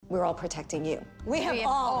we're all protecting you. We have have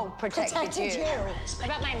all all protected you.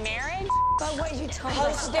 About my marriage? But what you told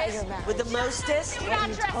us about your marriage. With the mostest? What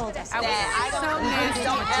you told us. Don't ever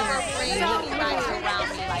bring anybody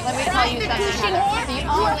around me like Let me that. tell you something. The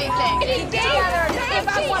only thing.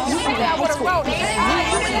 If I want to say that, I would have wrote it.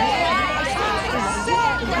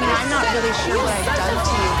 I'm not really sure what I've done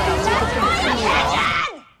to you, but I'll take it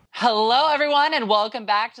from you. Hello, everyone, and welcome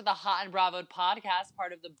back to the Hot and Bravo podcast,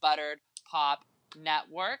 part of the Buttered Pop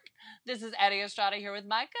Network. This is Eddie Estrada here with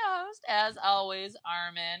my co-host, as always,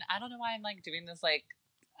 Armin. I don't know why I'm doing this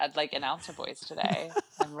announcer voice today.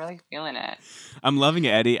 I'm really feeling it. I'm loving it,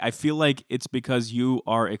 Eddie. I feel like it's because you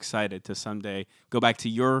are excited to someday go back to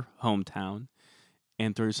your hometown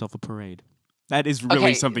and throw yourself a parade. That is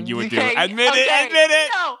really something you would do. Admit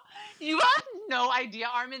it. No, you have no idea,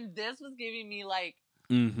 Armin. This was giving me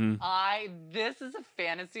this is a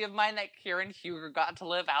fantasy of mine that Karen Huger got to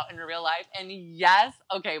live out in real life. And yes,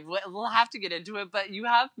 okay, we'll have to get into it, but you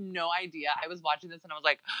have no idea. I was watching this and I was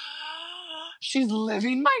like, she's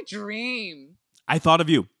living my dream. I thought of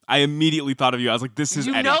you. I immediately thought of you. I was like, this is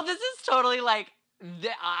Eddie. You know, this is totally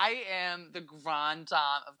I am the Grand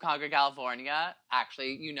Dame of Concord, California.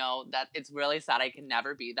 Actually, you know that it's really sad I can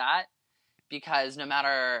never be that, because no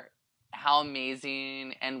matter how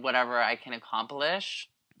amazing and whatever I can accomplish,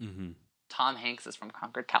 Tom Hanks is from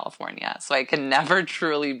Concord, California. So I can never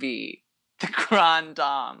truly be the Grand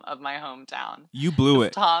Dame of my hometown. You blew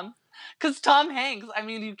it. Because Tom Hanks, I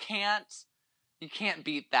mean, you can't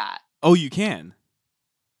beat that. Oh, you can.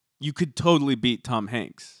 You could totally beat Tom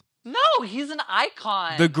Hanks. No, he's an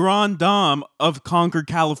icon. The Grand Dame of Concord,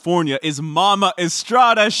 California is Mama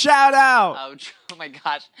Estrada. Shout out. Oh my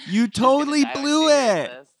gosh. You totally blew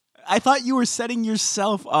it. I thought you were setting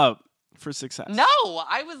yourself up for success. No,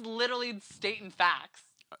 I was literally stating facts.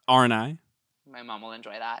 Aren't I? My mom will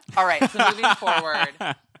enjoy that. All right, so moving forward,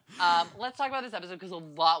 let's talk about this episode because a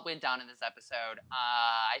lot went down in this episode.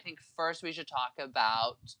 I think first we should talk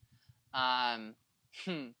about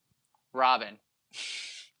Robin.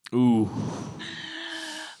 Ooh.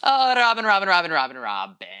 Oh,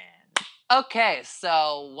 Robin. Okay,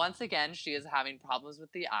 so once again, she is having problems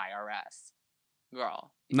with the IRS.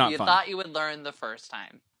 Girl, Not you fun. thought you would learn the first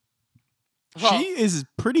time. Well, She is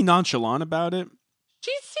pretty nonchalant about it.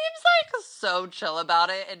 she seems so chill about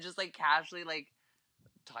it and just casually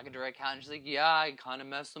talking to her accountant. She's like, yeah, I kind of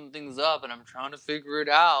messed some things up and I'm trying to figure it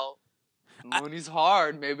out. Money's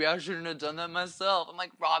hard. Maybe I shouldn't have done that myself. I'm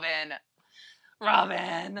like, Robin.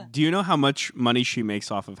 Do you know how much money she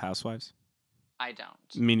makes off of Housewives? I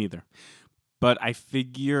don't. Me neither. But I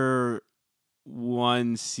figure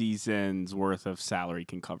one season's worth of salary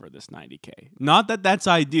can cover this $90K. Not that that's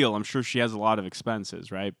ideal. I'm sure she has a lot of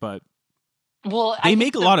expenses, right? But they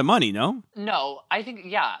make a lot of money, no? No, I think,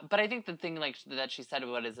 yeah. But I think the thing that she said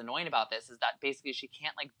what is annoying about this is that basically she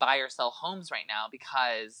can't buy or sell homes right now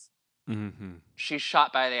because she's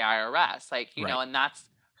shot by the IRS. You know, and that's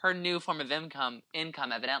her new form of income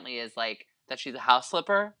evidently is that she's a house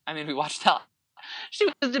flipper. I mean, we watched that. She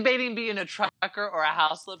was debating being a trucker or a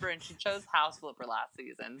house flipper, and she chose house flipper last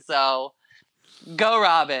season. So, go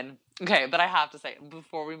Robin. Okay, but I have to say,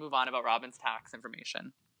 before we move on about Robin's tax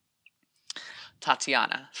information,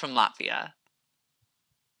 Tatiana from Latvia.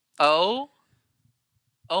 Oh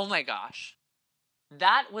my gosh.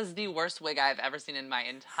 That was the worst wig I've ever seen in my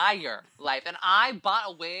entire life. And I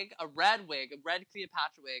bought a red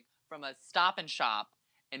Cleopatra wig from a Stop and Shop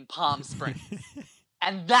in Palm Springs.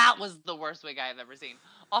 And that was the worst wig I've ever seen.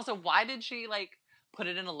 Also, why did she put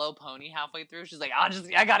it in a low pony halfway through? She's like,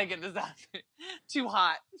 I gotta get this outfit. Too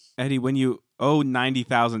hot. Eddie, when you owe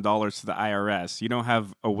 $90,000 to the IRS, you don't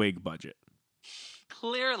have a wig budget.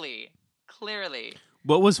 Clearly.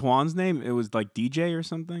 What was Juan's name? It was DJ or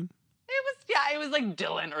something? It was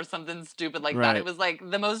Dylan or something stupid like Right. that. It was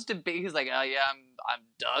the most debate. He's like, oh yeah, I'm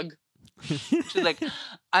Doug. She's like,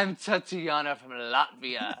 I'm Tatiana from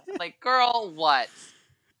Latvia. Girl, what?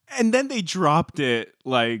 And then they dropped it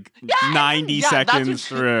 90 seconds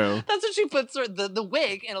through. That's what she puts the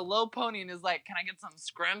wig in a low pony and is like, can I get some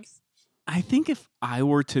scrimps? I think if I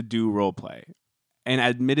were to do role play, and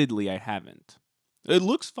admittedly I haven't, it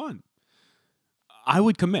looks fun. I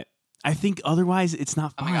would commit. I think otherwise it's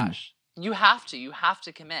not fun. Oh my gosh. You have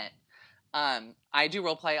to commit. I do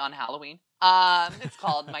role play on Halloween. It's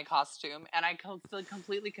called My Costume, and I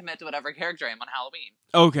completely commit to whatever character I am on Halloween.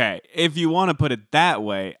 Okay, if you want to put it that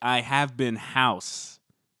way, I have been House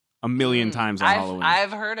a million times on Halloween.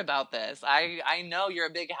 I've heard about this. I know you're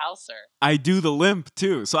a big houser. I do the limp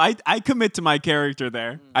too, so I commit to my character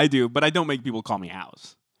there. I do, but I don't make people call me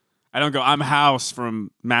House. I don't go, I'm House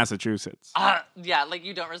from Massachusetts. Yeah, like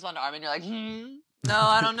you don't respond to Armin. You're like, No,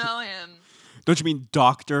 I don't know him. Don't you mean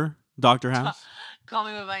Dr. House? Call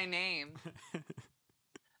me by my name.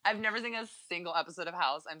 I've never seen a single episode of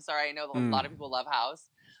House. I'm sorry. I know a lot of people love House,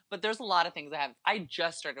 but there's a lot of things I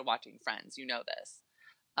just started watching Friends. You know this.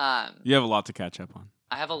 You have a lot to catch up on.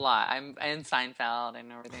 I have a lot. I'm in Seinfeld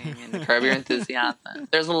and everything, and Curb Your Enthusiasm.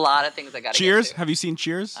 There's a lot of things I got to Cheers? get to. Have you seen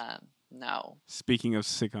Cheers? No. Speaking of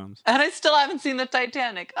sitcoms. And I still haven't seen the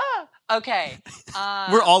Titanic. Okay.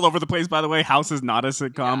 We're all over the place, by the way. House is not a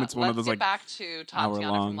sitcom. Yeah, It's one of those let's get like back to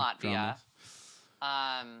Tatiana from Latvia.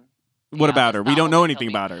 What about her? We don't know anything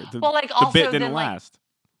about about her. Well, like, the also bit didn't then, like, last.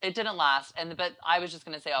 It didn't last, but I was just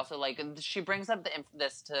gonna say also, like, she brings up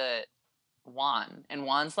this to Juan, and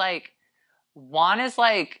Juan is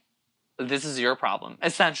like, this is your problem,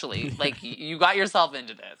 essentially. Like, you got yourself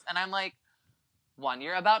into this, and I'm like, Juan,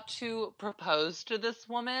 you're about to propose to this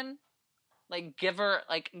woman, like, give her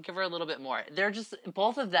a little bit more. They're just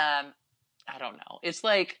both of them. I don't know. It's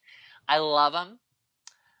like, I love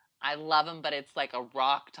them, but it's like a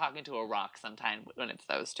rock talking to a rock sometimes when it's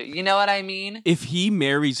those two. You know what I mean? If he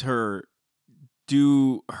marries her,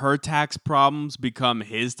 do her tax problems become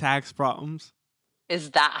his tax problems?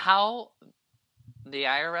 Is that how the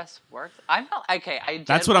IRS works? I'm not okay.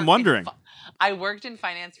 That's what I'm wondering. I worked in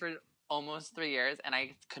finance for almost 3 years, and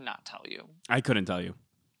I could not tell you. I couldn't tell you.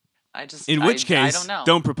 In which case, I don't know.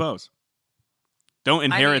 Don't propose. Don't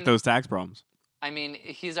inherit those tax problems. I mean,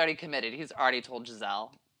 he's already committed. He's already told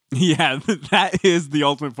Giselle. Yeah, that is the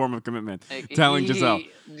ultimate form of commitment. Like, telling Giselle.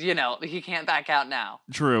 You know, he can't back out now.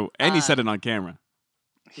 True. And he said it on camera.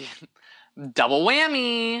 Double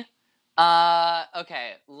whammy.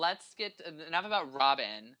 Okay, let's get enough about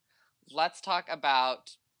Robin. Let's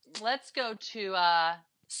go to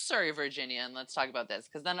Surrey, Virginia, and let's talk about this.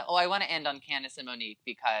 Because then, I want to end on Candace and Monique,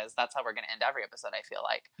 because that's how we're going to end every episode, I feel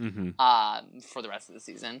like, for the rest of the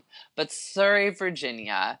season. But Surrey,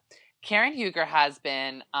 Virginia, Karen Huger has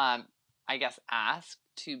been, I guess, asked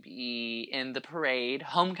to be in the parade,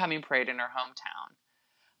 homecoming parade in her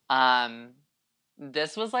hometown.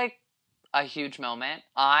 This was like a huge moment.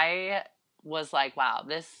 I was like, wow,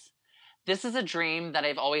 this is a dream that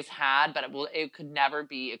I've always had, but it could never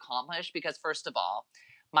be accomplished because, first of all,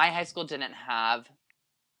 my high school didn't have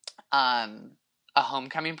a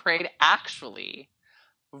homecoming parade. Actually,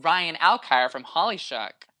 Ryan Alkire from Holly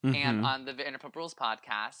Shook and on the Vanderpump Rules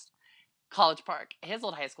podcast, College Park, his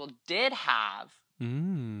old high school, did have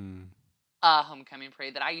a homecoming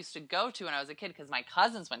parade that I used to go to when I was a kid because my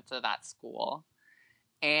cousins went to that school.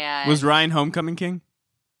 And was Ryan homecoming king?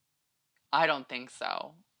 I don't think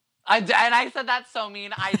so. And I said that's so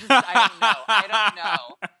mean. I don't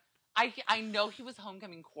know. I know he was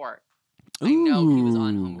homecoming court. Ooh. I know he was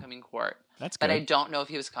on homecoming court. That's good. But I don't know if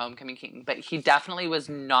he was homecoming king. But he definitely was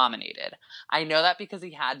nominated. I know that because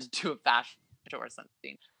he had to do a fashion show or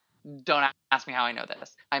something. Don't ask me how I know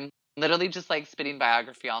this. I'm literally just like spitting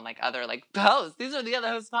biography on like other like hosts. These are the other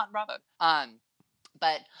hosts not in Bravo.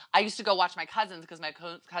 But I used to go watch my cousins because my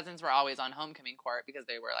cousins were always on homecoming court because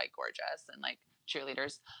they were like gorgeous and like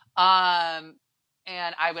cheerleaders.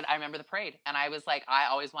 And I remember the parade, and I was like, I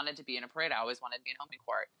always wanted to be in a parade. I always wanted to be in homecoming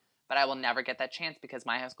court, but I will never get that chance because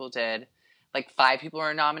my high school did. Like 5 people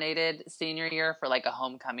were nominated senior year for like a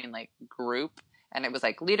homecoming like group, and it was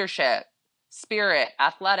like leadership, spirit,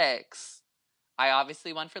 athletics. I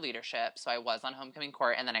obviously won for leadership, so I was on homecoming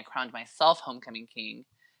court, and then I crowned myself homecoming king.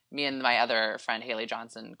 Me and my other friend Haley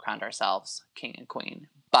Johnson crowned ourselves king and queen.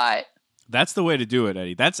 But that's the way to do it,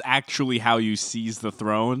 Eddie. That's actually how you seize the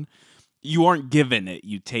throne. You aren't given it,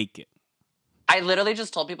 you take it. I literally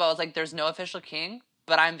just told people, I was like, there's no official king,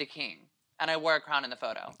 but I'm the king. And I wore a crown in the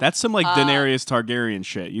photo. That's some like Daenerys Targaryen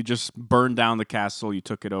shit. You just burned down the castle, you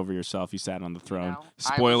took it over yourself, you sat on the throne. You know,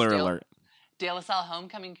 spoiler alert. De La Salle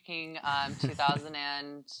homecoming king 2000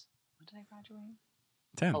 and... When did I graduate?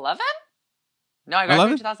 10. 11? No, I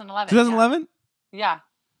graduated in 2011. 2011? Yeah.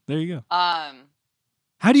 There you go.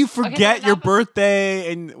 How do you forget your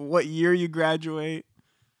birthday and what year you graduate?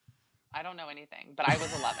 I don't know anything, but I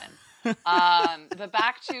was 11. But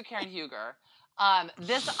back to Karen Huger.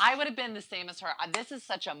 I would have been the same as her. This is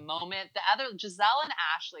such a moment. The other, Giselle and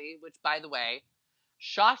Ashley, which, by the way,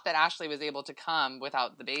 shocked that Ashley was able to come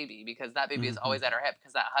without the baby because that baby is always at her hip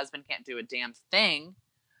because that husband can't do a damn thing.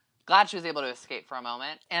 Glad she was able to escape for a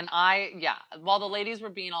moment. And while the ladies were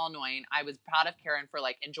being all annoying, I was proud of Karen for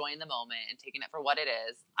like enjoying the moment and taking it for what it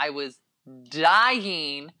is. I was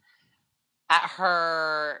dying at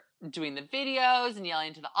her doing the videos and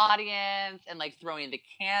yelling to the audience and like throwing the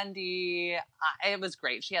candy. It was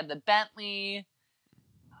great. She had the Bentley.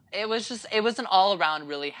 It was an all around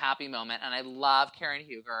really happy moment. And I love Karen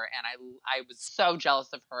Huger. And I was so jealous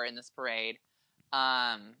of her in this parade.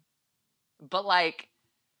 But like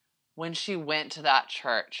when she went to that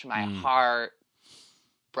church, my heart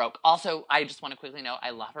broke. Also, I just want to quickly note,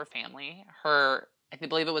 I love her family. I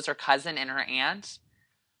believe it was her cousin and her aunt.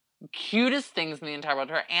 Cutest things in the entire world.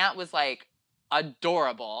 Her aunt was like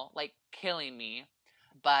adorable, like killing me.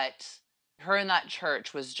 But her in that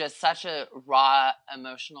church was just such a raw,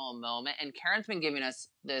 emotional moment. And Karen's been giving us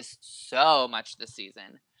this so much this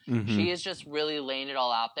season. She is just really laying it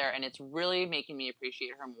all out there. And it's really making me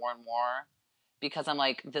appreciate her more and more. Because I'm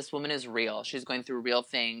like, this woman is real. She's going through real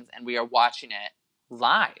things. And we are watching it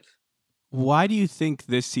live. Why do you think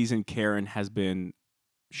this season Karen has been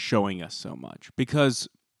showing us so much? Because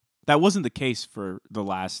that wasn't the case for the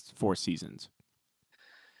last 4 seasons.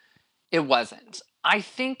 It wasn't. I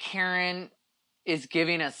think Karen is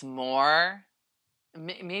giving us more,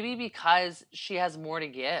 maybe because she has more to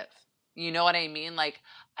give. You know what I mean? Like,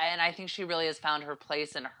 and I think she really has found her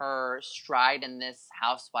place and her stride in this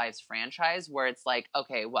Housewives franchise where it's like,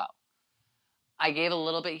 okay, well, I gave a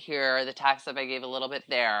little bit here, the tax up I gave a little bit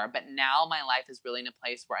there, but now my life is really in a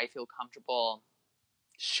place where I feel comfortable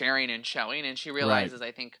sharing and showing. And she realizes,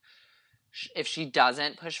 I think, if she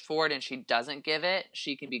doesn't push forward and she doesn't give it,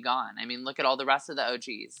 she can be gone. I mean, look at all the rest of the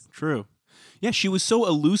OGs. True. Yeah, she was so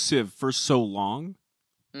elusive for so long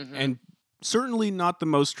and certainly not the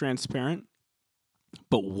most transparent.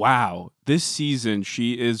 But wow, this season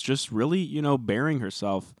she is just really, bearing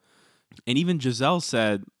herself. And even Giselle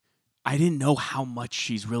said, I didn't know how much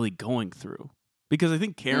she's really going through. Because I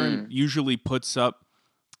think Karen usually puts up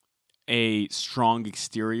a strong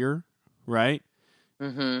exterior, right?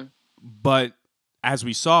 But as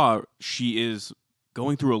we saw, she is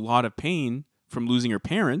going through a lot of pain from losing her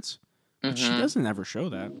parents, but she doesn't ever show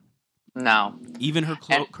that. No. Even her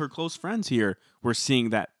close friends here were seeing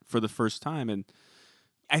that for the first time. And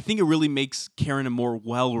I think it really makes Karen a more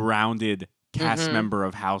well-rounded cast member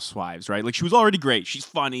of Housewives, right? Like, she was already great. She's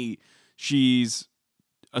funny. She's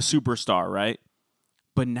a superstar, right?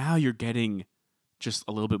 But now you're getting just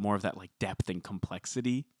a little bit more of that like depth and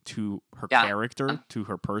complexity to her character, to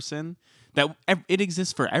her person. That it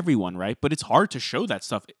exists for everyone, right? But it's hard to show that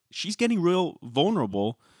stuff. She's getting real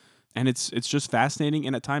vulnerable, and it's just fascinating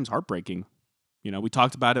and at times heartbreaking. We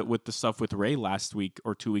talked about it with the stuff with Ray last week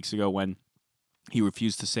or 2 weeks ago when he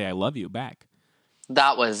refused to say "I love you" back.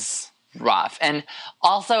 That was rough, and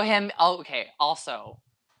also also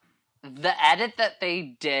the edit that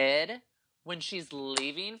they did when she's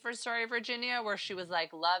leaving for Story Virginia, where she was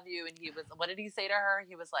like, love you. And he was, what did he say to her?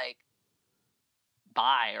 He was like,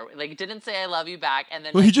 bye. Or like, didn't say I love you back. And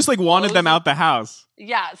then he just like wanted them out the house.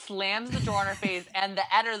 Yeah. Slams the door in her face. And the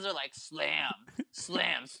editors are like, slam,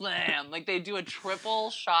 slam, slam. Like they do a triple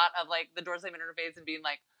shot of like the door slamming in her face and being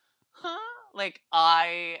like, huh? Like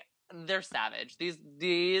they're savage.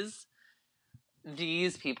 These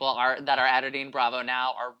people that are editing Bravo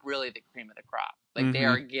now are really the cream of the crop. Like they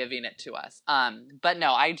are giving it to us. But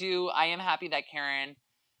no, I am happy that Karen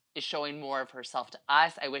is showing more of herself to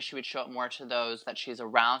us. I wish she would show it more to those that she's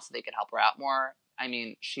around so they could help her out more. I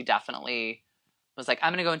mean, she definitely was like,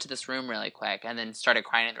 I'm going to go into this room really quick, and then started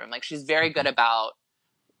crying in the room. Like, she's very good about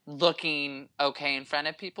looking okay in front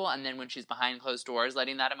of people, and then when she's behind closed doors,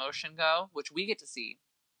 letting that emotion go, which we get to see,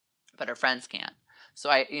 but her friends can't. So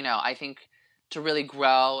I think to really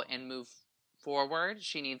grow and move forward,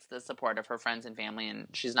 she needs the support of her friends and family, and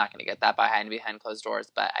she's not going to get that behind closed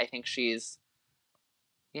doors. But I think she's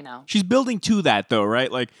building to that, though,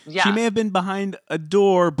 right? Like, she may have been behind a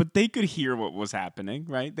door, but they could hear what was happening,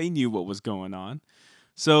 right? They knew what was going on.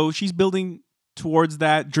 So she's building towards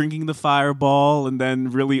that, drinking the fireball, and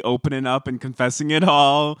then really opening up and confessing it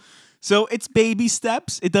all. So it's baby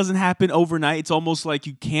steps. It doesn't happen overnight. It's almost like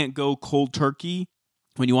you can't go cold turkey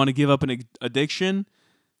when you want to give up an addiction.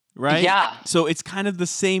 Right? Yeah. So it's kind of the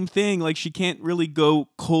same thing. Like, she can't really go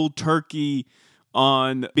cold turkey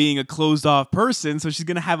on being a closed off person. So she's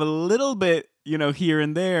going to have a little bit, here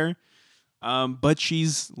and there. But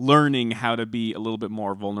she's learning how to be a little bit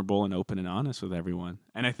more vulnerable and open and honest with everyone.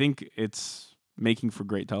 And I think it's making for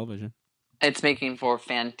great television. It's making for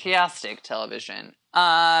fantastic television.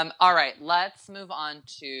 All right, let's move on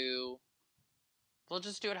to, we'll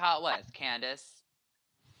just do it how it was. Candace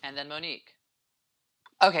and then Monique.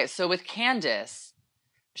 Okay, so with Candace,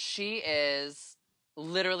 she is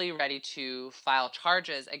literally ready to file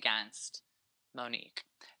charges against Monique.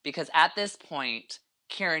 Because at this point,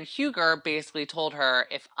 Karen Huger basically told her,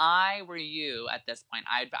 if I were you at this point,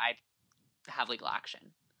 I'd have legal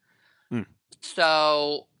action.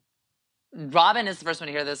 So Robin is the first one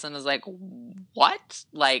to hear this and is like, what?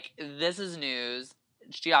 Like, this is news.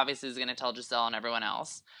 She obviously is going to tell Giselle and everyone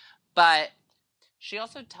else. But she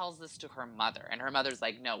also tells this to her mother, and her mother's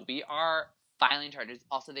like, no, we are filing charges.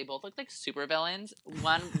 Also, they both look like super villains.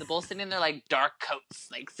 They're both sitting in their like dark coats,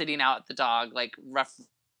 like sitting out at the dog, like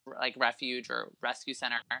refuge or rescue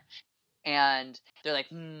center. And they're like,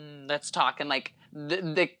 let's talk. And like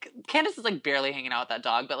the Candace is like barely hanging out with that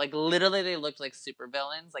dog, but like literally they looked like super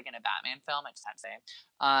villains, like in a Batman film. I just have to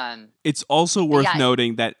say. It's also worth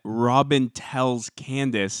noting that Robin tells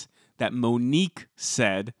Candace that Monique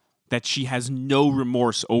said that she has no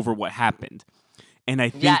remorse over what happened. And I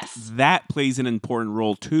think that plays an important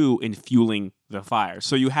role too in fueling the fire.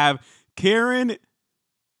 So you have Karen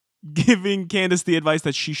giving Candace the advice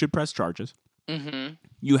that she should press charges. Mm-hmm.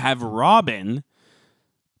 You have Robin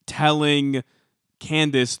telling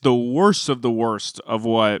Candace the worst of the worst of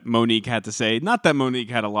what Monique had to say. Not that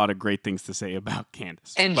Monique had a lot of great things to say about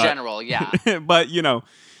Candace. In general, yeah. But,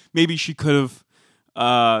 maybe she could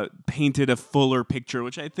have painted a fuller picture,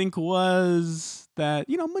 which I think was that,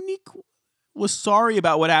 Monique was sorry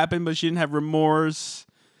about what happened, but she didn't have remorse.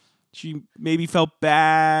 She maybe felt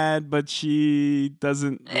bad, but she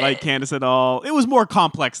doesn't like Candace at all. It was more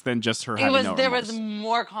complex than just her having no remorse. There was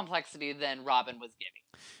more complexity than Robin was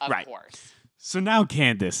giving, of course. So now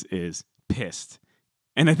Candace is pissed.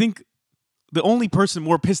 And I think the only person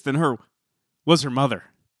more pissed than her was her mother.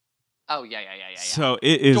 Oh, yeah. So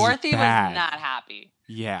it is Dorothy bad. was not happy.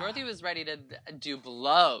 Yeah. Dorothy was ready to do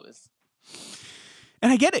blows.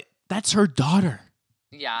 And I get it. That's her daughter.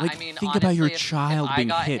 Yeah, like, I mean, think honestly, about your if child I being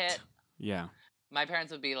got hit. Yeah. My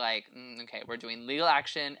parents would be like, okay, we're doing legal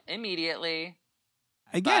action immediately.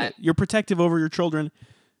 I get it. You're protective over your children.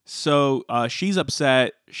 So she's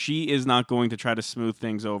upset. She is not going to try to smooth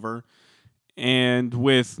things over. And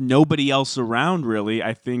with nobody else around, really,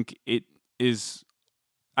 I think it is...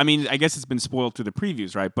 I mean, I guess it's been spoiled through the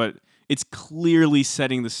previews, right? But it's clearly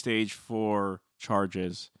setting the stage for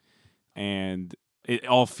charges. And it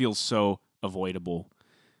all feels so avoidable.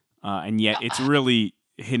 And yet it's really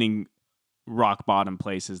hitting rock bottom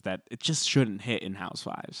places that it just shouldn't hit in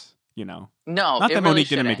Housewives, No. Not that Monique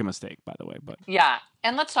didn't make a mistake, by the way, but yeah.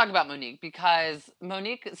 And let's talk about Monique, because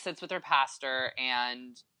Monique sits with her pastor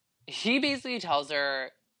and he basically tells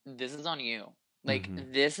her, this is on you.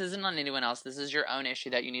 Like, this isn't on anyone else. This is your own issue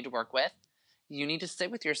that you need to work with. You need to sit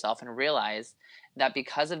with yourself and realize that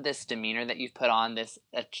because of this demeanor that you've put on,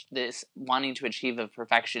 this wanting to achieve a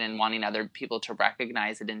perfection and wanting other people to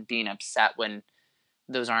recognize it and being upset when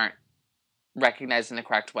those aren't recognized in the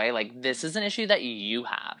correct way, like, this is an issue that you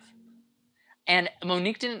have. And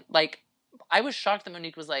Monique didn't, like, I was shocked that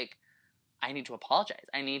Monique was like, I need to apologize.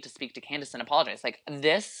 I need to speak to Candace and apologize. Like,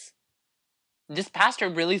 this pastor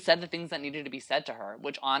really said the things that needed to be said to her,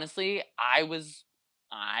 which honestly, I was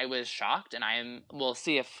shocked, and we'll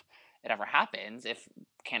see if it ever happens, if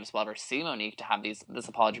Candace will ever see Monique to have this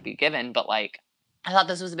apology be given, but like, I thought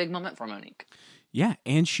this was a big moment for Monique. Yeah,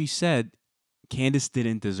 and she said Candace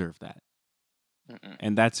didn't deserve that.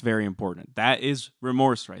 And that's very important. That is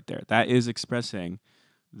remorse right there. That is expressing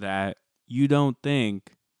that you don't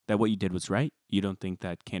think that what you did was right. You don't think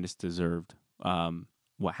that Candace deserved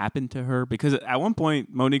what happened to her. Because at one point,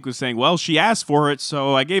 Monique was saying, well, she asked for it,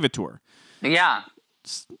 so I gave it to her. Yeah.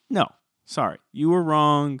 No, sorry. You were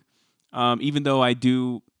wrong. Even though I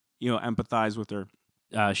do, empathize with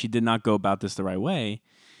her, she did not go about this the right way.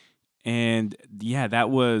 And yeah, that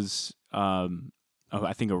was...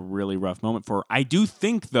 I think a really rough moment for her. I do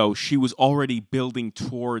think, though, she was already building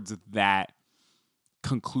towards that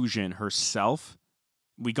conclusion herself.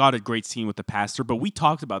 We got a great scene with the pastor, but we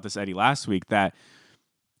talked about this, Eddie, last week, that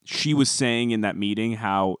she was saying in that meeting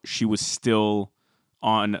how she was still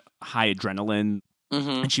on high adrenaline.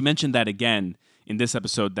 And she mentioned that again in this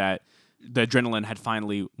episode, that the adrenaline had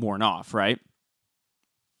finally worn off, right?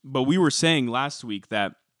 But we were saying last week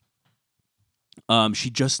that she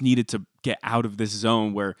just needed to get out of this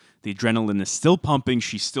zone where the adrenaline is still pumping.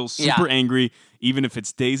 She's still super angry. Even if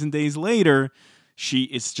it's days and days later, she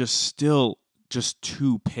is just still just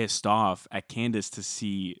too pissed off at Candace to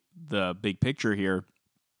see the big picture here.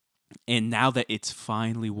 And now that it's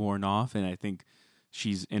finally worn off, and I think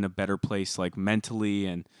she's in a better place, like mentally,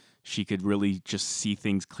 and she could really just see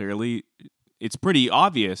things clearly, it's pretty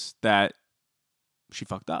obvious that she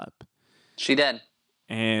fucked up. She did.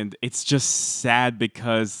 And it's just sad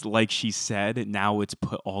because, like she said, now it's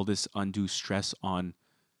put all this undue stress on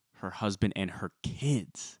her husband and her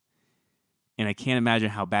kids. And I can't imagine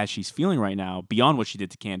how bad she's feeling right now. Beyond what she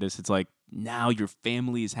did to Candace, it's like now your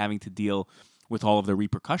family is having to deal with all of the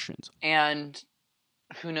repercussions. And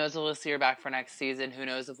who knows if we'll see her back for next season. Who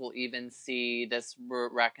knows if we'll even see this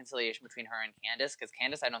reconciliation between her and Candace. Because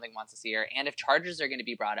Candace, I don't think, wants to see her. And if charges are going to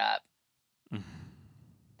be brought up,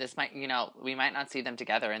 this might, we might not see them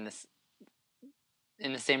together in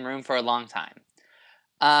the same room for a long time.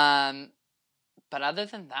 But other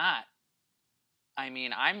than that, I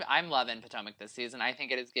mean, I'm loving Potomac this season. I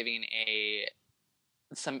think it is giving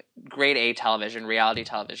some grade A television, reality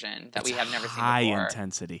television that we have never seen before. High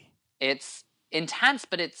intensity. It's intense,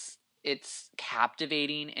 but it's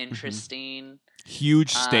captivating, interesting.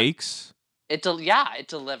 Huge stakes. It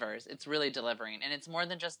delivers. It's really delivering, and it's more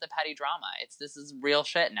than just the petty drama. This is real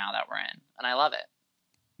shit now that we're in, and I love it.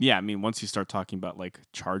 Yeah, I mean, once you start talking about like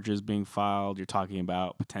charges being filed, you're talking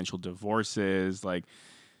about potential divorces. Like,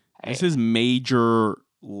 this is major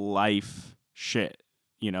life shit.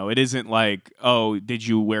 It isn't like, oh, did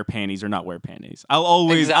you wear panties or not wear panties? I'll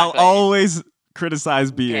always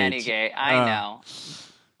criticize BH. Pantygate, I know.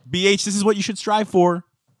 BH, this is what you should strive for.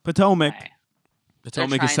 Potomac. Right.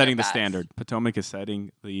 Potomac is setting the standard. Potomac is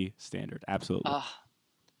setting the standard. Absolutely.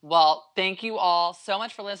 Well, thank you all so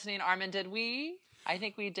much for listening. Armin, did we? I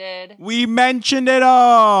think we did. We mentioned it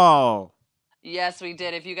all. Yes, we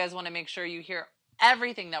did. If you guys want to make sure you hear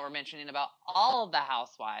everything that we're mentioning about all of the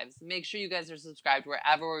housewives, make sure you guys are subscribed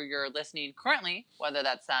wherever you're listening currently, whether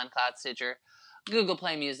that's SoundCloud, Stitcher, Google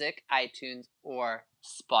Play Music, iTunes, or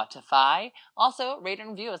Spotify. Also, rate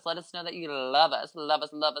and review us. Let us know that you love us. Love us,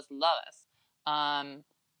 love us, love us.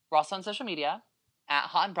 We're also on social media at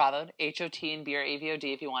Hot and Bravo, HOT and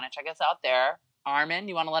BRAVOD if you want to check us out there. Armin,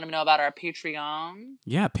 you want to let them know about our Patreon?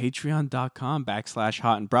 Yeah,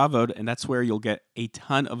 patreon.com/Hot and Bravo, and that's where you'll get a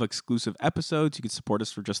ton of exclusive episodes. You can support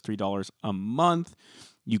us for just $3 a month.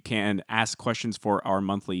 You can ask questions for our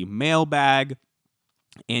monthly mailbag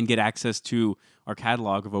and get access to our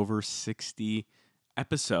catalog of over 60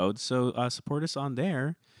 episodes. So support us on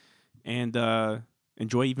there and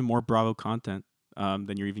enjoy even more Bravo content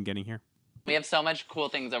than you're even getting here. We have so much cool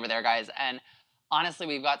things over there, guys, and honestly,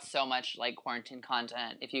 we've got so much like quarantine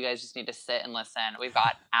content. If you guys just need to sit and listen, we've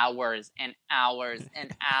got hours and hours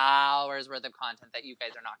and hours worth of content that you guys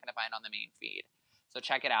are not going to find on the main feed. So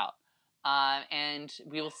check it out. And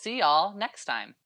we will see y'all next time.